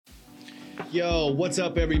Yo, what's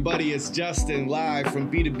up, everybody? It's Justin, live from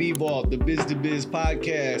B2B Vault, the Biz2Biz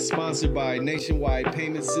podcast, sponsored by Nationwide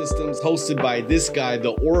Payment Systems, hosted by this guy,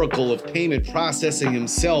 the oracle of payment processing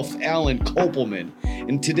himself, Alan Kopelman.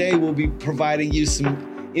 And today we'll be providing you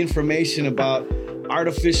some information about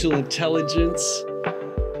artificial intelligence,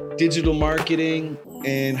 digital marketing,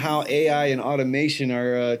 and how AI and automation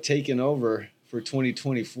are taking over for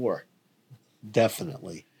 2024.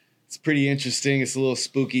 Definitely. It's pretty interesting. It's a little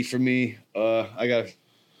spooky for me. I got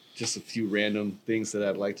just a few random things that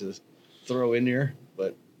I'd like to throw in there,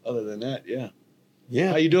 but other than that, yeah.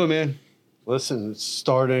 How you doing, man? Listen,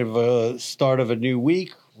 start of a new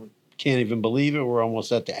week. Can't even believe it. We're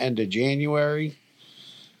almost at the end of January.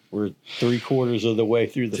 We're 3/4 of the way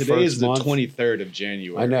through the Today first is the month. 23rd of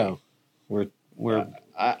January. I know. We're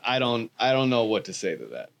I don't know what to say to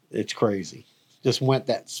that. It's crazy. Just went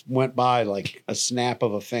by like a snap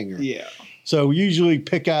of a finger. Yeah. So we usually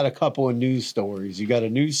pick out a couple of news stories. You got a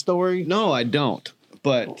news story? No, I don't.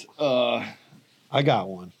 But I got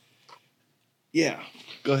one. Yeah.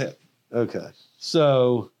 Go ahead. Okay.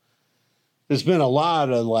 So there's been a lot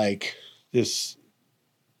of like this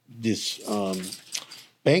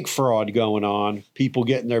bank fraud going on, people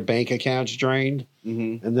getting their bank accounts drained.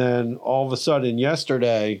 Mm-hmm. And then all of a sudden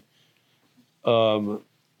yesterday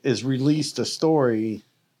is released a story.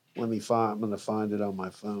 I'm going to find it on my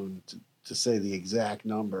phone to say the exact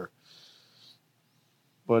number.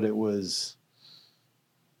 But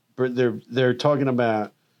they're talking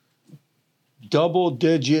about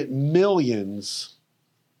double-digit millions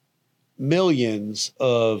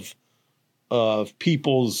of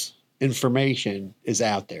people's information is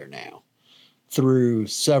out there now through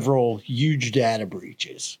several huge data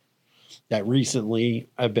breaches that recently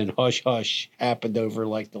have been hush-hush happened over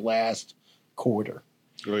like the last quarter.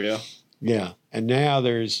 Oh, yeah? Yeah. And now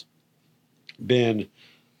there's been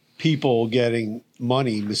people getting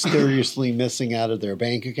money mysteriously missing out of their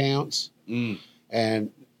bank accounts. Mm.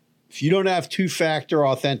 And if you don't have two-factor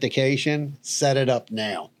authentication, set it up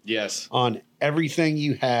now. Yes. On everything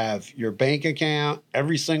you have, your bank account,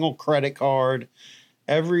 every single credit card,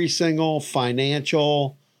 every single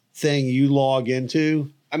financial thing you log into.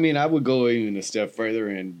 I mean, I would go even a step further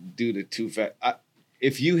and do the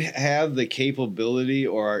if you have the capability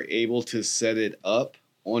or are able to set it up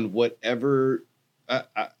on whatever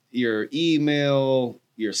your email,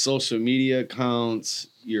 your social media accounts,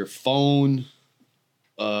 your phone,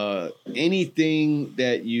 anything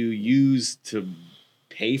that you use to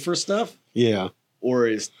pay for stuff, or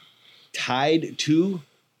is tied to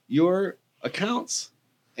your accounts,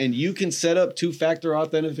 and you can set up two-factor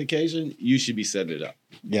authentication, you should be setting it up.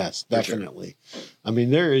 Yes, definitely. Sure. I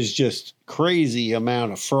mean, there is just crazy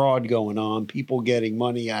amount of fraud going on. People getting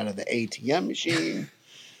money out of the ATM machine.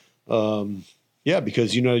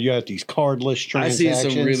 Because you have these cardless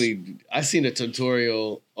transactions. I seen a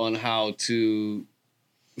tutorial on how to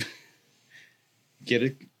get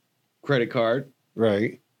a credit card,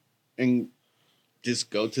 right, and just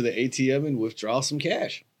go to the ATM and withdraw some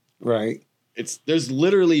cash. Right. There's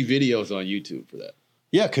literally videos on YouTube for that.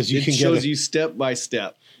 Yeah, because it shows you step by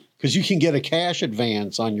step. Because you can get a cash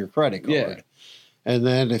advance on your credit card, yeah. And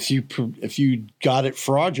then if you got it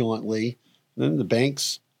fraudulently, then the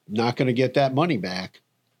bank's not going to get that money back.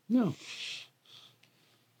 No.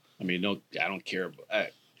 I mean, no, I don't care.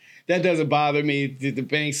 That doesn't bother me. The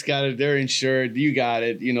bank's got it; they're insured. You got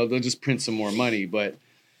it. They'll just print some more money, but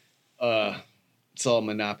it's all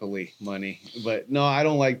monopoly money. But no, I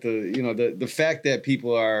don't like the fact that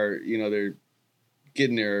people are they're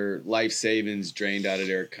getting their life savings drained out of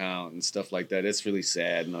their account and stuff like that. It's really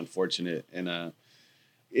sad and unfortunate, and a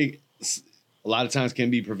lot of times can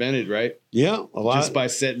be prevented, right? Yeah, a lot. Just by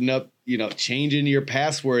setting up, changing your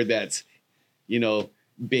password. That's,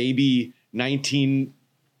 baby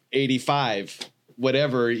 1985,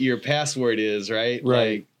 whatever your password is, right?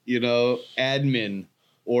 Right. Like, admin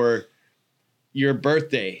or your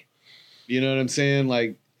birthday. You know what I'm saying?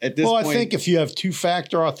 Like, at this point, I think if you have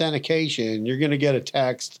two-factor authentication, you're going to get a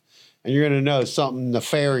text and you're going to know something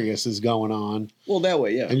nefarious is going on. Well, that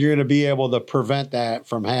way, yeah. And you're going to be able to prevent that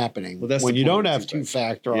from happening. Well, that's when you don't have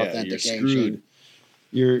two-factor authentication,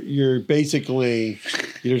 you're basically,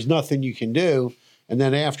 there's nothing you can do. And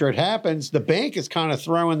then after it happens, the bank is kind of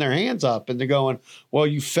throwing their hands up and they're going, well,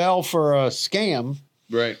 you fell for a scam.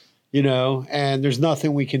 Right. And there's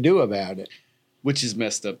nothing we can do about it. Which is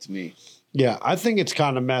messed up to me. Yeah, I think it's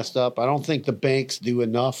kind of messed up. I don't think the banks do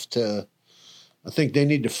enough I think they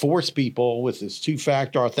need to force people with this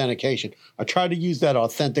two-factor authentication. I tried to use that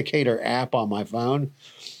Authenticator app on my phone.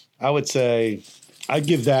 I would say I'd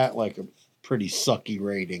give that like a pretty sucky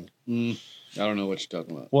rating. I don't know what you're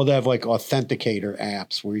talking about. Well, they have like authenticator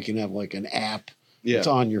apps where you can have like an app that's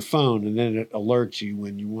on your phone, and then it alerts you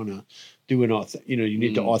when you want to do you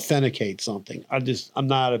need to authenticate something. I'm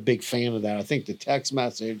not a big fan of that. I think the text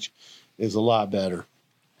message is a lot better.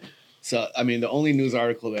 So, I mean, the only news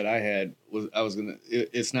article that I had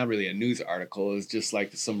it's not really a news article. It's just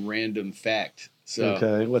like some random fact. So,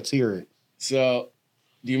 okay, let's hear it. So,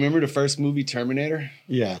 do you remember the first movie, Terminator?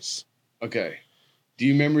 Yes. Okay. Do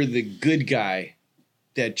you remember the good guy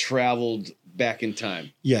that traveled back in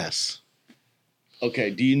time? Yes. Okay.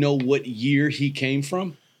 Do you know what year he came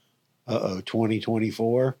from?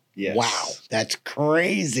 2024? Yes. Wow, that's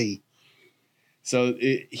crazy. So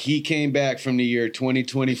he came back from the year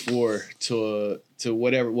 2024 to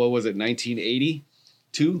whatever, what was it,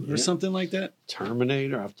 1982 or something like that?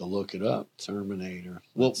 Terminator, I have to look it up. Terminator.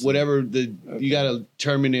 Well, whatever you got a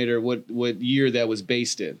Terminator, what year that was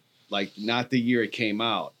based in? Like, not the year it came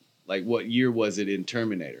out. Like, what year was it in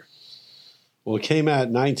Terminator? Well, it came out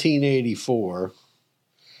in 1984,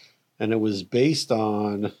 and it was based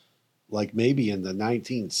on, like, maybe in the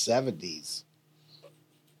 1970s.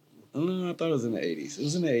 No, I thought it was in the 80s. It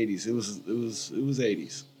was in the 80s. It was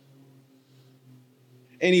 80s.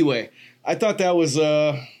 Anyway, I thought that was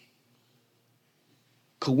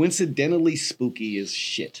coincidentally spooky as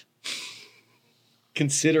shit.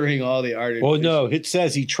 Considering all the art. Well, no, it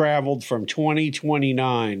says he traveled from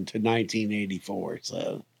 2029 to 1984.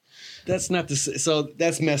 So that's not so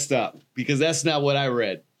that's messed up because that's not what I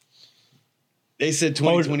read. They said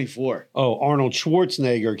 2024. Oh, Arnold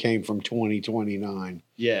Schwarzenegger came from 2029.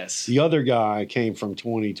 Yes. The other guy came from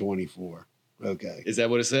 2024. Okay. Is that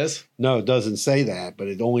what it says? No, it doesn't say that, but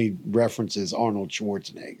it only references Arnold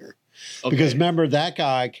Schwarzenegger. Okay. Because remember, that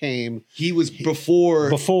guy came. He was before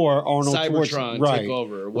Arnold Cybertron took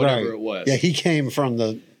over, or whatever it was. Yeah, he came from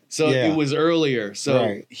the. So it was earlier.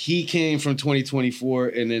 So he came from 2024,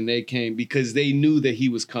 and then they came because they knew that he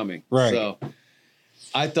was coming. Right. So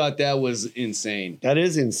I thought that was insane. That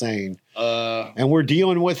is insane. And we're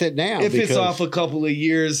dealing with it now. If it's off a couple of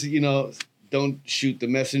years, don't shoot the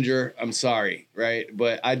messenger. I'm sorry, right?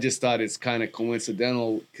 But I just thought it's kind of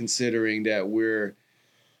coincidental considering that we're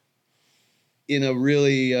in a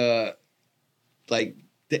really like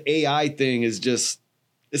the AI thing is just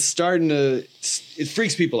it's starting to it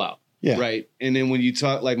freaks people out. Yeah. Right. And then when you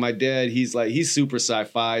talk like my dad, he's super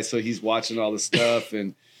sci-fi, so he's watching all the stuff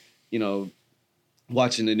and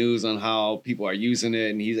watching the news on how people are using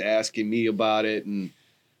it, and he's asking me about it, and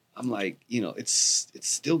I'm like, it's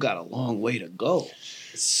still got a long way to go.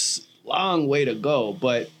 It's a long way to go,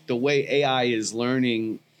 but the way AI is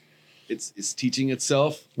learning, it's teaching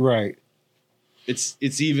itself. Right.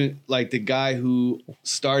 It's even like the guy who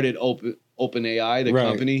started OpenAI, the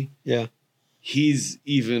company. Yeah. He's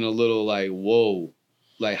even a little like, whoa,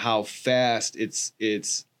 like how fast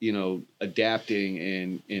it's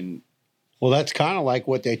adapting and well, that's kind of like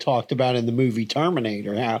what they talked about in the movie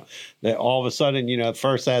Terminator, how that all of a sudden, at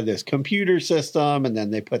first they had this computer system and then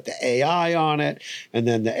they put the AI on it and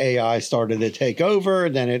then the AI started to take over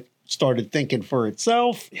and then it started thinking for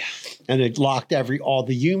itself and it locked all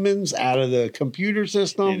the humans out of the computer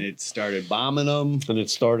system. And it started bombing them. And it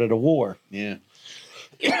started a war. Yeah.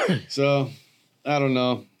 So, I don't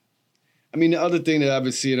know. I mean, the other thing that I've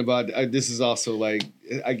been seeing about this is also like,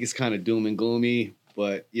 I guess kind of doom and gloomy,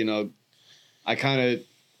 but, I kind of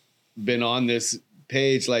been on this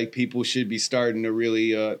page like people should be starting to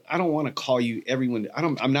really I don't want to call you everyone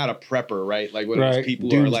I'm not a prepper, right? Like when people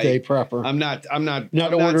Doomsday are like prepper. I'm not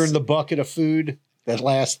ordering the bucket of food that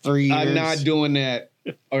lasts 3 years. I'm not doing that.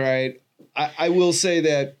 All right. I will say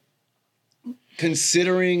that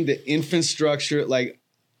considering the infrastructure, like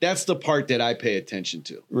that's the part that I pay attention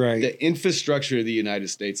to. Right. The infrastructure of the United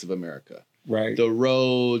States of America. Right. The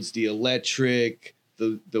roads, the electric,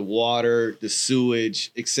 the water, the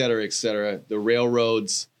sewage, et cetera, the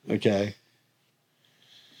railroads. Okay.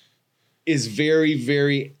 Is very,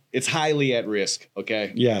 very, it's highly at risk.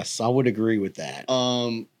 Okay. Yes, I would agree with that.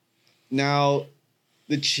 Now,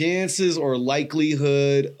 the chances or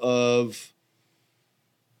likelihood of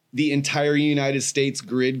the entire United States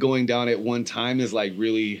grid going down at one time is like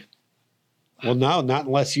really. Well, no, not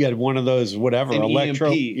unless you had one of those, whatever, an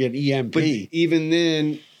EMP. But even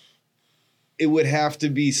then, it would have to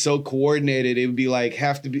be so coordinated. It would be like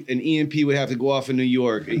an EMP would have to go off in New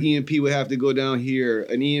York. An EMP would have to go down here.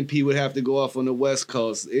 An EMP would have to go off on the West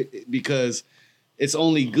Coast because it's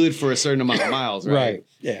only good for a certain amount of miles, right? Right.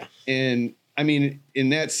 Yeah. And I mean, in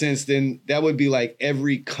that sense, then that would be like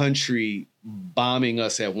every country bombing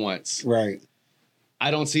us at once. Right.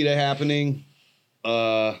 I don't see that happening.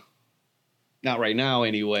 Not right now,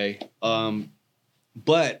 anyway.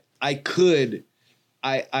 But I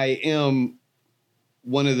am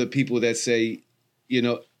one of the people that say, you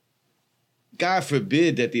know, God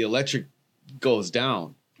forbid that the electric goes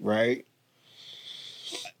down. Right.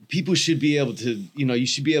 People should be able to, you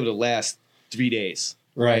should be able to last 3 days.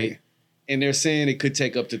 Right. And they're saying it could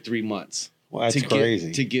take up to 3 months. Well, that's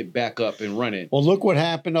crazy. To get back up and running. Well, look what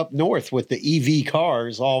happened up north with the EV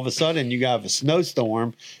cars. All of a sudden, you have a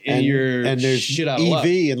snowstorm, and there's shit out EV of luck.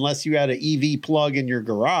 Unless you had an EV plug in your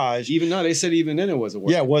garage. They said even then it wasn't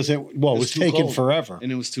working. Yeah, it wasn't. Well, it was taking forever,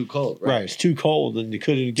 and it was too cold. Right, it's too cold, and you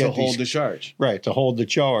couldn't get to hold the charge. Right, to hold the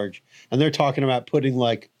charge. And they're talking about putting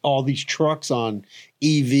like all these trucks on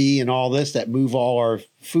EV and all this that move all our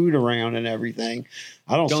food around and everything.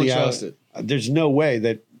 I don't see trust it. There's no way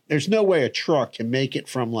a truck can make it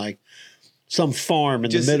from like some farm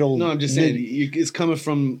in the middle. No, I'm just saying it's coming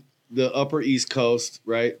from the upper East Coast,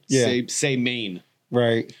 right? Yeah. Say Maine.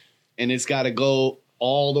 Right. And it's got to go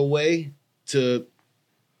all the way to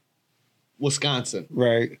Wisconsin.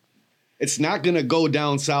 Right. It's not going to go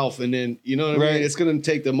down south and then, you know what I mean? It's going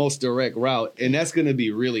to take the most direct route, and that's going to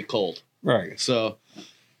be really cold. Right. So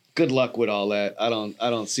good luck with all that. I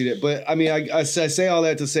don't see that. But I mean, I say all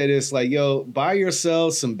that to say this, like, yo, buy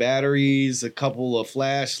yourself some batteries, a couple of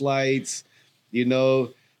flashlights,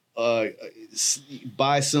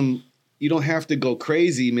 buy some. You don't have to go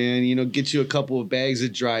crazy, man. Get you a couple of bags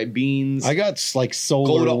of dry beans. I got like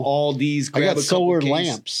solar. Go to all these. I got solar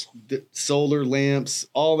lamps. Solar lamps,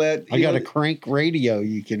 all that. I got a crank radio.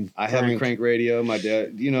 I have a crank radio. My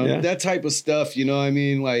dad, that type of stuff. You know what I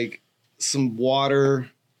mean? Like some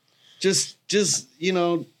water. Just it's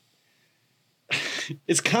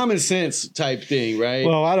common sense type thing, right?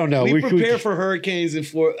 Well, I don't know. We prepare for hurricanes in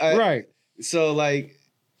Florida. Right. So, like,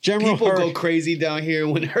 people go crazy down here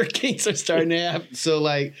when hurricanes are starting to happen. So,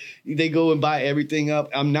 like, they go and buy everything up.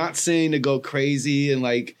 I'm not saying to go crazy and,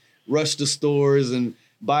 like, rush the stores and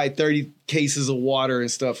buy 30 cases of water and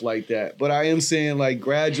stuff like that. But I am saying, like,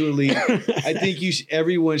 gradually, I think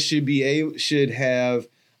everyone should have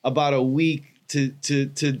about a week to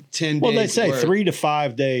 10 days. Well, they say 3 to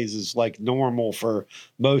 5 days is like normal for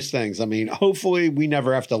most things. I mean, hopefully we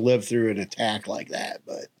never have to live through an attack like that.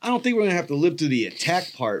 But I don't think we're going to have to live through the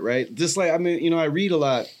attack part, right? Just like, I mean, I read a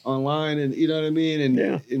lot online and you know what I mean?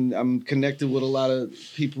 And I'm connected with a lot of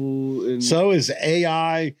people. And so is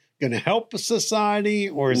AI going to help society,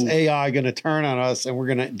 or is AI going to turn on us and we're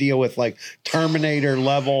going to deal with like Terminator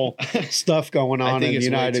level stuff going on in the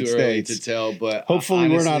United States? To tell, but hopefully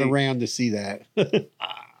honestly, we're not around to see that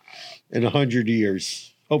in 100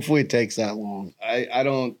 years. Hopefully it takes that long. I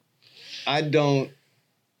don't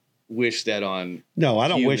wish that on. No, I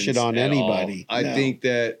don't wish it on anybody. I think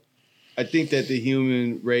that the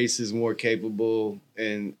human race is more capable,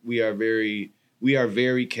 and we are very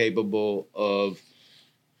capable of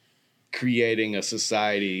creating a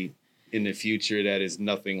society in the future that is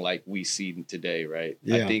nothing like we see today, right?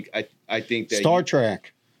 Yeah. I think that Star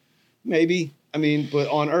Trek. Maybe. I mean, but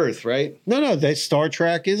on Earth, right? No, that Star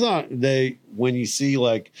Trek is when you see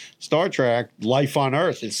like Star Trek, life on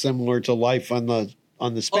Earth is similar to life on the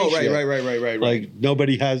spaceship. Oh, right. Like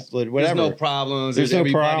nobody has whatever. There's no problems. There's no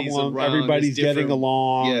problem. Everybody's getting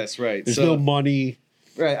along. Yes, right. There's no money.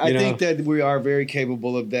 Right. I think that we are very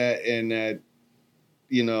capable of that, and that,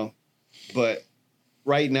 but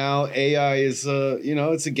right now AI is,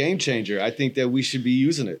 it's a game changer. I think that we should be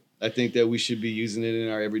using it. I think that we should be using it in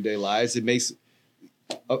our everyday lives. It makes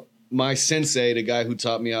my sensei, the guy who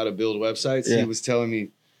taught me how to build websites, he was telling me,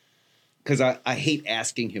 because I hate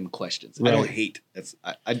asking him questions. Right. I don't hate.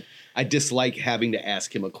 I dislike having to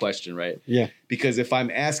ask him a question, right? Yeah. Because if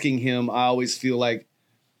I'm asking him, I always feel like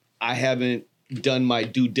I haven't done my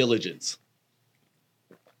due diligence.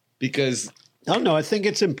 Because I don't know. I think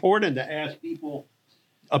it's important to ask people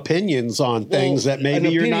opinions on things that maybe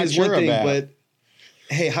you're not sure about. But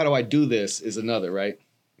hey, how do I do this is another, right?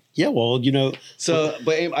 Yeah, well, So,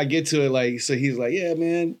 but I get to it like, so he's like, yeah,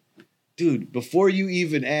 man, dude, before you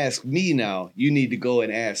even ask me now, you need to go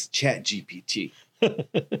and ask ChatGPT.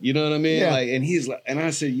 You know what I mean? Yeah. Like, and he's like, and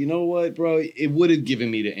I said, you know what, bro? It would have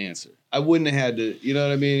given me the answer. I wouldn't have had to, you know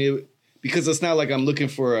what I mean? Because it's not like I'm looking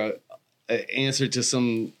for a answer to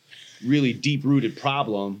some really deep rooted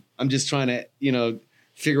problem. I'm just trying to,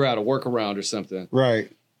 figure out a workaround or something.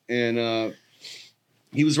 Right. And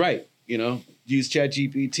he was right, use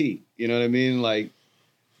ChatGPT. You know what I mean? Like,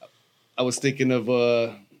 I was thinking of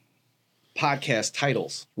podcast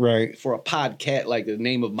titles. Right. For a podcast, like the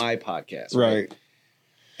name of my podcast. Right.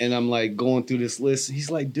 And I'm like going through this list.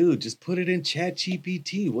 He's like, dude, just put it in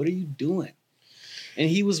ChatGPT. What are you doing? And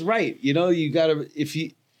he was right. You got to,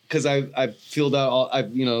 because I filled out all,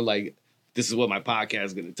 like this is what my podcast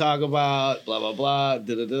is going to talk about, blah, blah, blah,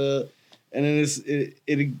 da-da-da. And then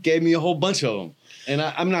it gave me a whole bunch of them. And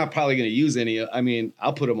I'm not probably going to use any. I mean,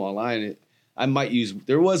 I'll put them online. I might use,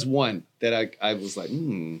 there was one that I was like,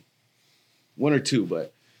 one or two,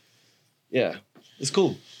 but yeah, it's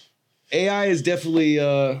cool. AI is definitely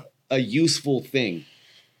a useful thing.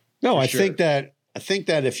 No, I think that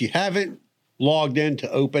if you haven't logged into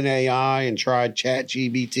OpenAI and tried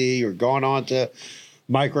ChatGPT or gone on to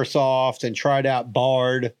Microsoft and tried out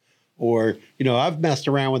Bard, or, I've messed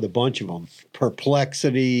around with a bunch of them.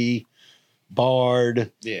 Perplexity,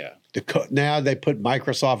 Bard. Yeah. Now they put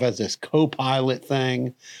Microsoft as this co-pilot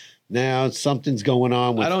thing. Now something's going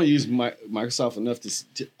on with. I don't use Microsoft enough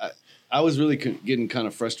to I was really getting kind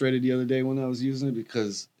of frustrated the other day when I was using it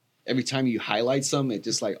because every time you highlight something, it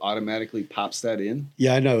just like automatically pops that in.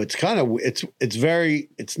 Yeah, I know. It's kind of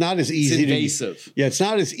it's not as easy. It's invasive. It's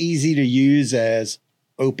not as easy to use as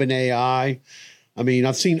OpenAI. I mean,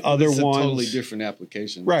 I've seen other ones. It's a totally different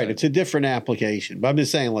application. Right. It's a different application. But I'm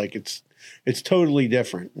just saying, like, it's totally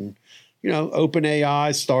different. And,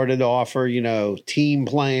 OpenAI started to offer, team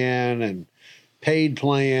plan and paid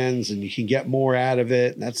plans, and you can get more out of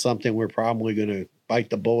it. And that's something we're probably going to bite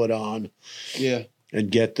the bullet on. Yeah.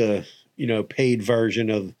 And get the, paid version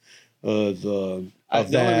of the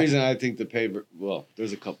only reason I think the paid,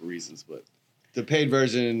 there's a couple reasons, but the paid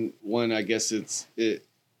version, one, I guess you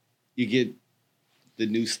get the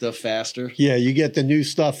new stuff faster. Yeah, you get the new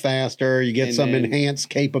stuff faster. You get some enhanced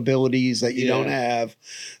capabilities that you don't have,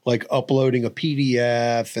 like uploading a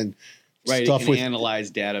PDF and stuff with analyze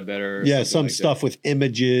data better. Yeah, some like stuff with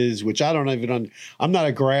images, which I don't even. I'm not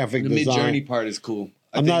a graphic designer. The Mid-Journey part is cool.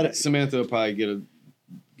 I think Samantha will probably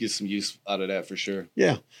get some use out of that for sure.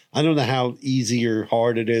 Yeah, I don't know how easy or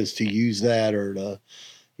hard it is to use that or to,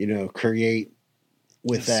 create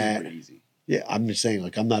with that. Super easy. Yeah, I'm just saying,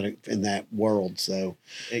 like, I'm not in that world, so.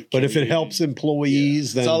 But if it helps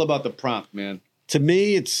employees, then it's all about the prompt, man. To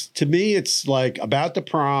me, it's like about the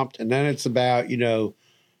prompt, and then it's about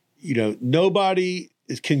nobody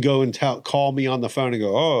can go and call me on the phone and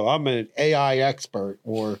go, "Oh, I'm an AI expert"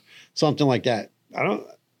 or something like that.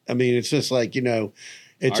 It's just like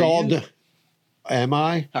it's am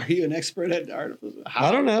I? Are you an expert at artificial?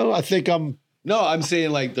 I don't know. I think I'm. No, I'm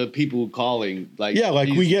saying like the people calling, like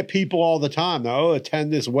we get people all the time. Oh,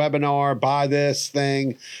 attend this webinar, buy this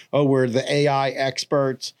thing. Oh, we're the AI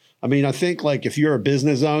experts. I mean, I think like if you're a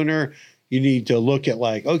business owner, you need to look at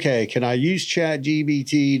like, okay, can I use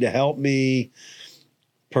ChatGPT to help me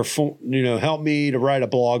perform? Help me to write a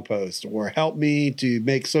blog post or help me to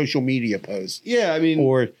make social media posts. Yeah, I mean,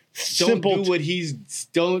 or don't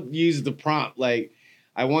don't use the prompt like,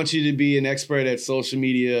 I want you to be an expert at social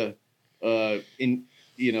media.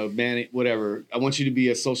 Whatever. I want you to be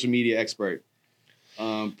a social media expert.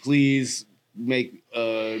 Please make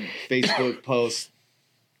a Facebook post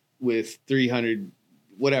with 300,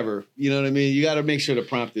 whatever. You know what I mean? You got to make sure the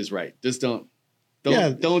prompt is right. Just don't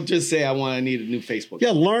just say I need a new Facebook.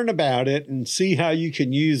 Yeah, learn about it and see how you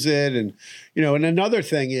can use it. And, and another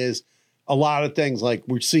thing is a lot of things like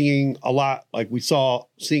we're seeing a lot, like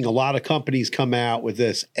seeing a lot of companies come out with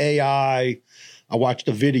this AI. I watched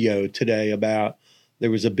a video today about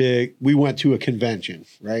we went to a convention,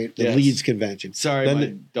 right? The Leeds convention. Sorry, my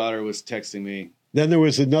daughter was texting me. Then there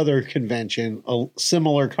was another convention, a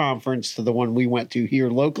similar conference to the one we went to here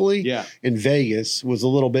locally in Vegas, was a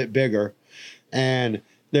little bit bigger. And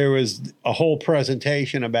there was a whole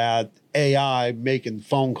presentation about AI making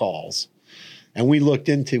phone calls. And we looked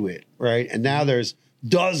into it, right? And now there's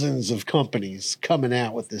dozens of companies coming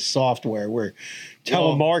out with this software where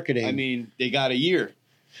telemarketing. They got a year.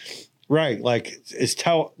 Right. Like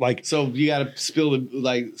so you got to spill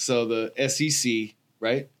the SEC,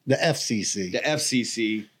 right? The FCC. The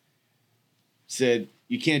FCC said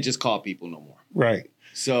you can't just call people no more. Right.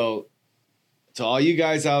 So to all you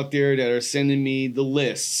guys out there that are sending me the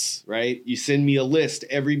lists, right? You send me a list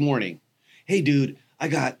every morning. Hey, dude, I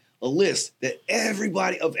got a list that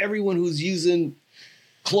everyone who's using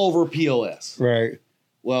Clover POS. Right.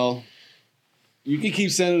 Well, you can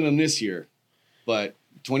keep sending them this year, but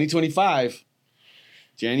 2025,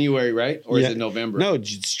 January, right? Or is it November? No,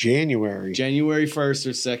 it's January. January 1st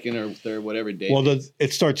or 2nd or 3rd, whatever date. Well,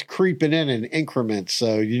 it starts creeping in increments.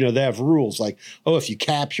 So, they have rules like, if you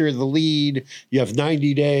capture the lead, you have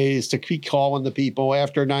 90 days to keep calling the people.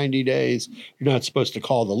 After 90 days, you're not supposed to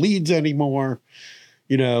call the leads anymore.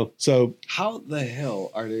 So. How the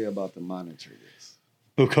hell are they about to monitor this?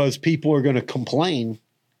 Because people are going to complain.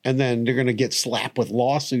 And then they're going to get slapped with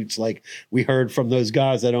lawsuits like we heard from those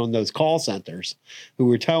guys that own those call centers who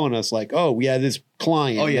were telling us like, oh, we had this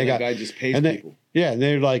client. Oh, yeah, that guy just pays people. And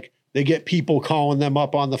they're like, they get people calling them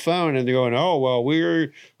up on the phone and they're going, oh, well,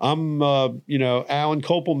 I'm Alan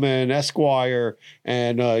Kopelman, Esquire.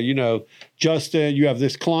 And, Justin, you have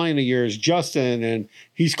this client of yours, Justin, and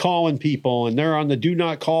he's calling people and they're on the do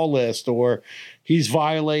not call list, or he's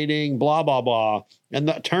violating blah, blah, blah. And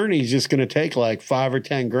the attorney's just going to take like $5 or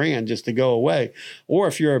 $10,000 just to go away. Or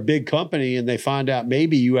if you're a big company and they find out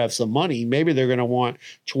maybe you have some money, maybe they're going to want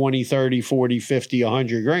 20, 30, 40, 50,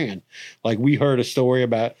 $100,000. Like we heard a story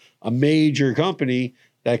about a major company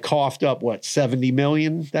that coughed up, 70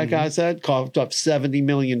 million, that guy said? Coughed up $70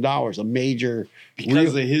 million, a major.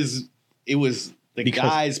 Because it was the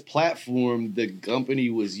guy's platform the company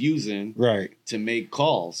was using to make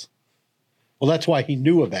calls. Well, that's why he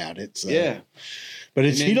knew about it. So. Yeah. But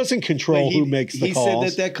he doesn't control who makes the calls. He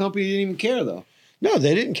said that company didn't even care, though. No,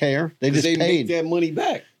 they didn't care. They just paid. Make that money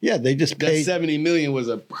back. Yeah, they just paid. That $70 million was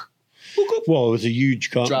a... Well, it was a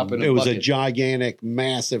huge company. It was a gigantic,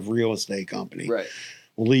 massive real estate company. Right.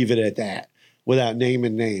 We'll leave it at that without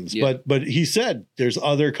naming names. Yeah. But he said there's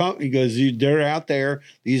other companies. He goes, they're out there.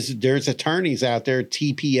 There's attorneys out there,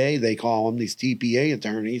 TPA they call them, these TPA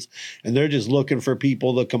attorneys, and they're just looking for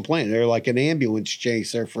people to complain. They're like an ambulance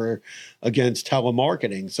chaser against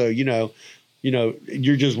telemarketing. So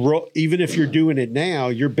you're just even if you're doing it now,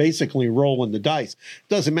 you're basically rolling the dice.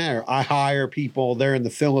 Doesn't matter. I hire people. They're in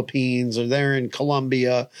the Philippines, or they're in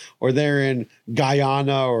Colombia, or they're in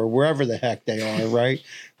Guyana, or wherever the heck they are. Right?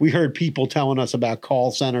 We heard people telling us about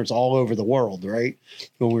call centers all over the world. Right?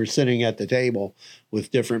 When we were sitting at the table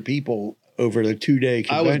with different people over the 2-day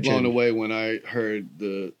convention. I was blown away when I heard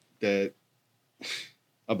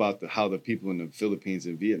about how the people in the Philippines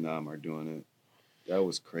and Vietnam are doing it. That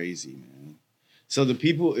was crazy, man. So the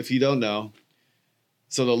people, if you don't know,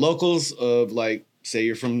 so the locals of, like, say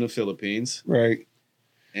you're from the Philippines. Right.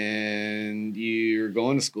 And you're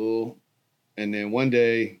going to school, and then one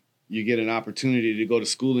day you get an opportunity to go to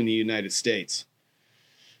school in the United States,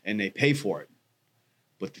 and they pay for it.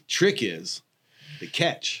 But the catch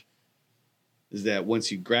is that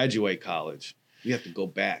once you graduate college, you have to go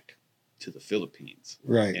back to the Philippines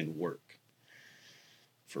and work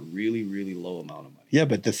for really, really low amount of money. Yeah,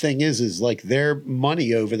 but the thing is like their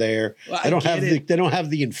money over there, they don't have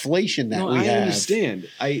the inflation that we have. I understand.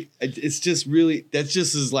 It's just really, that's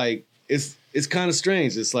just as like, it's kind of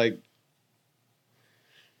strange. It's like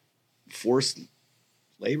forced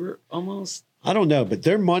labor almost. I don't know, but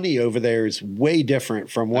their money over there is way different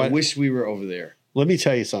from what. I wish we were over there. Let me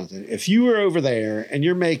tell you something. If you were over there and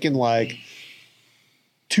you're making like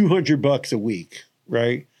 $200 a week,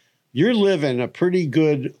 right? You're living a pretty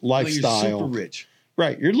good lifestyle. You're super rich.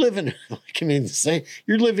 Right. You're living,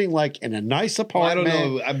 you're living like in a nice apartment.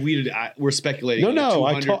 Well, I don't know. We're speculating. No.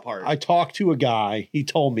 I talked to a guy. He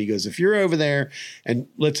told me, he goes, if you're over there and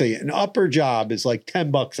let's say an upper job is like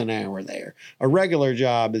 $10 an hour there. A regular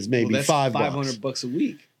job is maybe $5. $500 a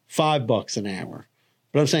week. $5 an hour.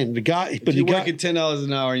 But I'm saying the guy, but you work at $10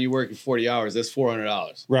 an hour and you work at 40 hours, that's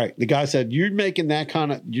 $400. Right. The guy said, you're making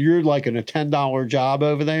that you're like in a $10 job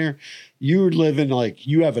over there. You're living like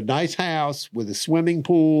you have a nice house with a swimming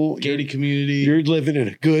pool. Gated community. You're living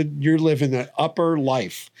an upper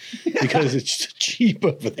life because it's cheap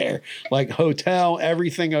over there. Like hotel,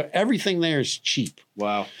 everything there is cheap.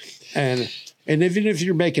 Wow. And even if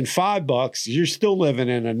you're making $5, you're still living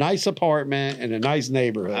in a nice apartment in a nice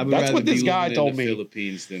neighborhood. That's what this guy told me.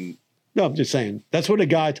 Philippines than... No, I'm just saying. That's what a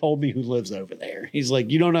guy told me who lives over there. He's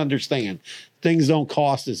like, you don't understand. Things don't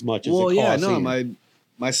cost as much as it costs. Well, yeah, no,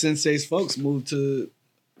 my sensei's folks moved to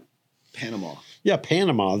Panama. Yeah,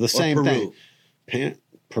 Panama, the same thing.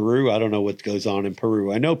 Peru, I don't know what goes on in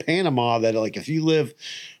Peru. I know Panama, that like if you live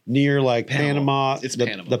near like Panama, it's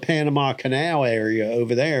Panama. The Panama Canal area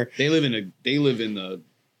over there. They live in the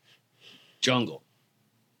jungle.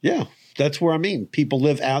 Yeah, that's where I mean. People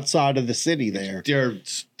live outside of the city there.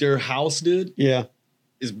 Their house, dude,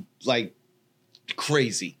 is like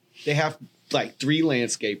crazy. They have like 3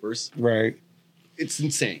 landscapers. Right. It's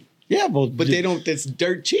insane. Yeah, but they don't. That's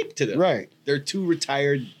dirt cheap to them. Right. They're too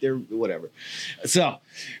retired. They're whatever. So,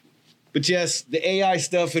 but yes, the AI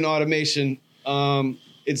stuff and automation.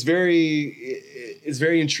 It's very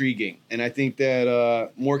intriguing, and I think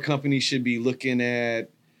that more companies should be looking at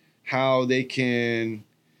how they can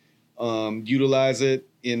utilize it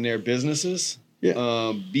in their businesses.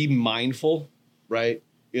 Yeah. Be mindful, right?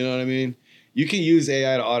 You know what I mean? You can use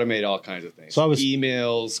AI to automate all kinds of things. So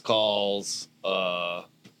emails, calls,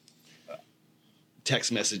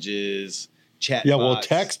 text messages, chat. Yeah, well,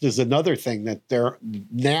 text is another thing that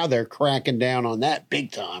they're cracking down on that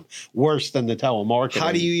big time, worse than the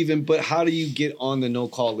telemarketing. How do you get on the no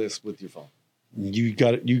call list with your phone? You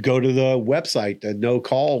go to the website, the no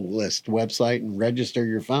call list website, and register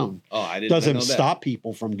your phone. Oh, I didn't Doesn't know that. stop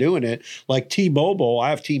people from doing it. Like T-Mobile,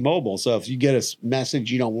 I have T-Mobile, so if you get a message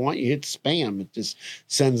you don't want, you hit spam. It just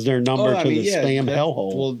sends their number to the spam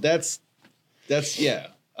hellhole. Well, that's yeah.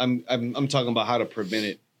 I'm talking about how to prevent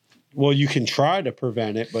it. Well, you can try to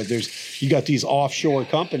prevent it, but you got these offshore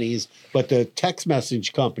companies, but the text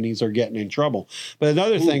message companies are getting in trouble. But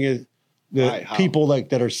another thing is the people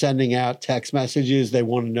that are sending out text messages, they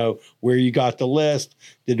want to know where you got the list.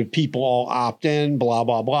 Did the people all opt in? Blah,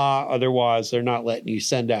 blah, blah. Otherwise, they're not letting you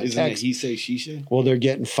send out text. Isn't it he say, she say? Well, they're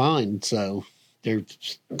getting fined, so they're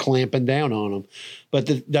clamping down on them. But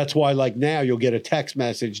that's why, like now, you'll get a text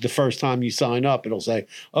message the first time you sign up. It'll say,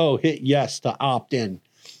 oh, hit yes to opt in.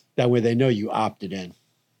 That way they know you opted in.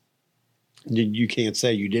 You can't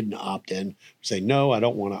say you didn't opt in. Say, no, I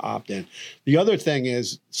don't want to opt in. The other thing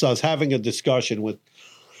is, so I was having a discussion with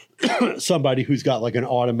somebody who's got like an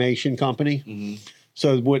automation company. Mm-hmm.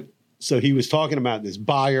 So he was talking about this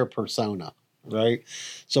buyer persona, right?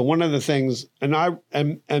 So one of the things,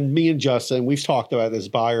 and me and Justin, we've talked about this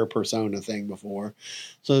buyer persona thing before.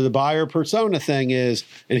 So the buyer persona thing is,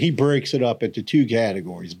 and he breaks it up into two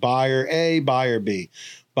categories: buyer A, buyer B.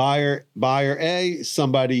 Buyer A,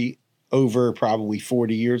 somebody over probably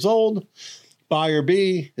 40 years old. Buyer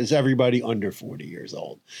B is everybody under 40 years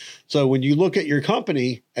old. So when you look at your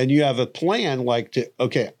company and you have a plan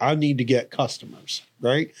okay, I need to get customers,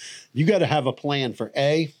 right? You got to have a plan for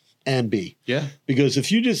A and B. Yeah. Because if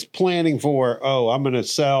you're just planning for, I'm going to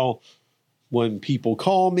sell when people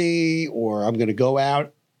call me, or I'm going to go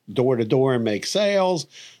out door to door and make sales,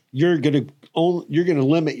 you're going to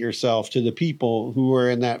limit yourself to the people who are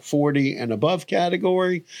in that 40 and above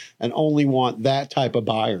category and only want that type of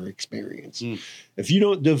buyer experience. If you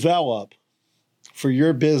don't develop for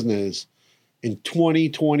your business in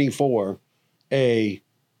 2024 a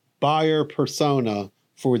buyer persona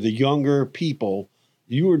for the younger people,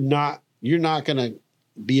 you're not going to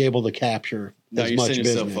be able to capture as much business. You're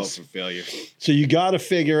setting yourself up for failure. So you got to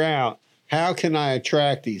figure out, how can I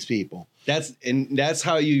attract these people? That's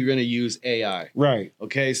how you're going to use AI. Right.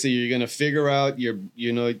 Okay. So you're going to figure out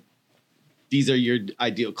these are your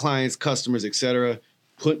ideal clients, customers, etc.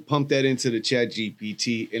 Pump that into the Chat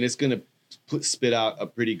GPT, and it's going to spit out a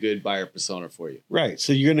pretty good buyer persona for you. Right.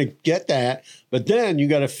 So you're going to get that, but then you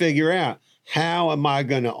got to figure out, how am I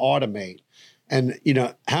going to automate? And,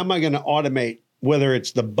 how am I going to automate, whether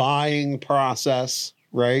it's the buying process,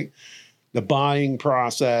 right? The buying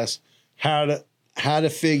process, how to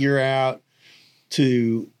figure out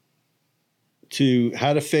how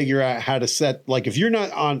to set, like, if you're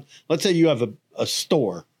not on, let's say you have a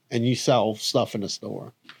store and you sell stuff in a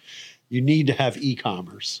store, you need to have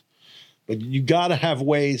e-commerce, but you got to have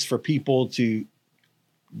ways for people to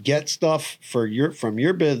get stuff from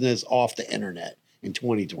your business off the internet in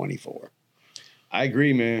 2024. I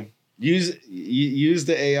agree, man. Use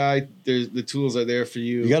the AI. The tools are there for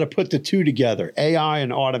you. You got to put the two together, AI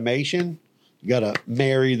and automation. You got to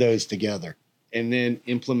marry those together. And then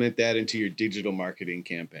implement that into your digital marketing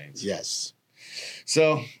campaigns. Yes.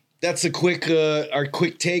 So that's our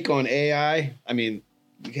quick take on AI. I mean,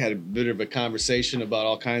 we had a bit of a conversation about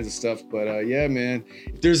all kinds of stuff, but yeah, man,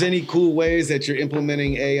 if there's any cool ways that you're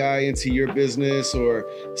implementing AI into your business, or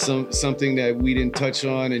something that we didn't touch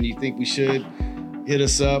on and you think we should, hit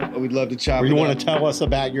us up. We'd love to chop it up. Or you want to tell us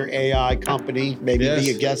about your AI company, maybe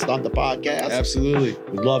be a guest on the podcast. Absolutely.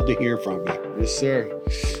 We'd love to hear from you. Yes, sir.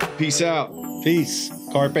 Peace out. Peace.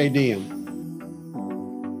 Carpe diem.